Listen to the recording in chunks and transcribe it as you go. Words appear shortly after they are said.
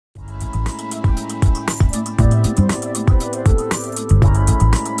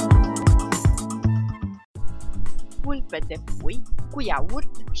pulpe de pui cu iaurt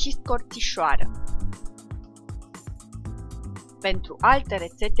și scorțișoară. Pentru alte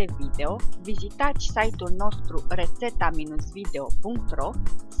rețete video, vizitați site-ul nostru reteta-video.ro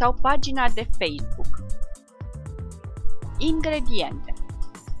sau pagina de Facebook. Ingrediente: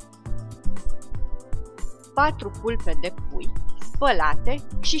 4 pulpe de pui spălate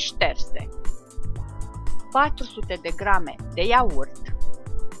și șterse, 400 de grame de iaurt,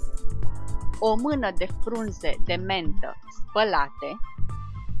 o mână de frunze de mentă spălate,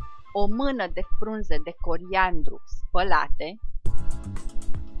 o mână de frunze de coriandru spălate,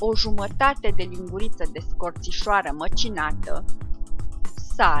 o jumătate de linguriță de scorțișoară măcinată,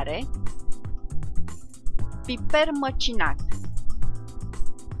 sare, piper măcinat.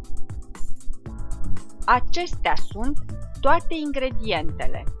 Acestea sunt toate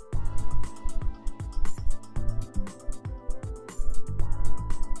ingredientele.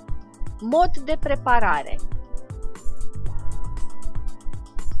 Mod de preparare: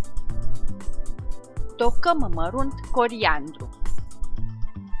 tocăm mărunt coriandru.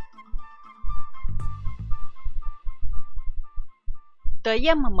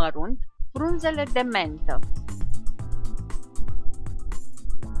 Tăiem mărunt frunzele de mentă.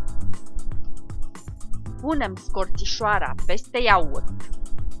 Punem scorțișoara peste iaurt.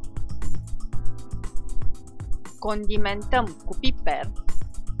 Condimentăm cu piper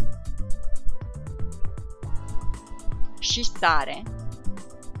și sare.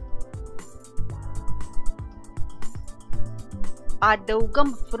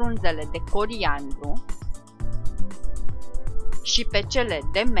 Adăugăm frunzele de coriandru și pe cele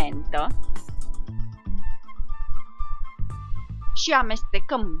de mentă și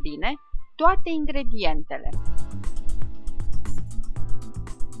amestecăm bine toate ingredientele.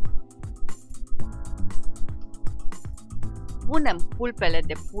 Punem pulpele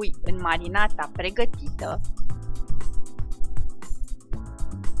de pui în marinata pregătită.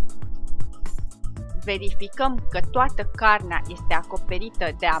 Verificăm că toată carnea este acoperită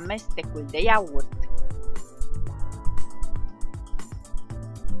de amestecul de iaurt.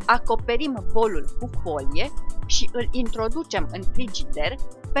 Acoperim bolul cu folie și îl introducem în frigider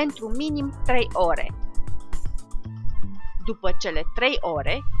pentru minim 3 ore. După cele 3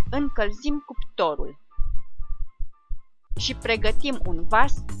 ore, încălzim cuptorul și pregătim un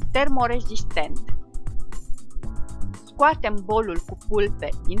vas termorezistent. Scoatem bolul cu pulpe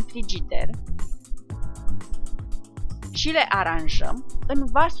din frigider și le aranjăm în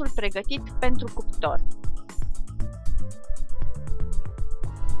vasul pregătit pentru cuptor.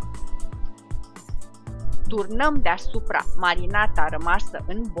 Turnăm deasupra marinata rămasă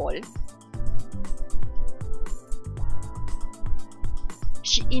în bol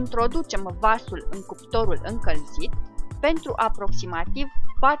și introducem vasul în cuptorul încălzit pentru aproximativ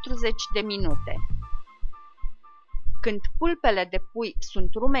 40 de minute. Când pulpele de pui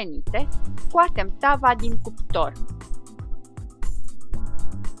sunt rumenite, scoatem tava din cuptor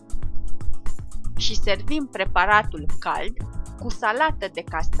și servim preparatul cald cu salată de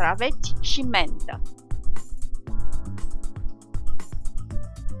castraveți și mentă.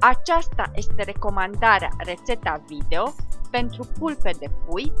 Aceasta este recomandarea rețeta video pentru pulpe de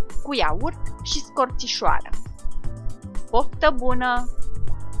pui cu iaurt și scorțișoară. Poftă bună!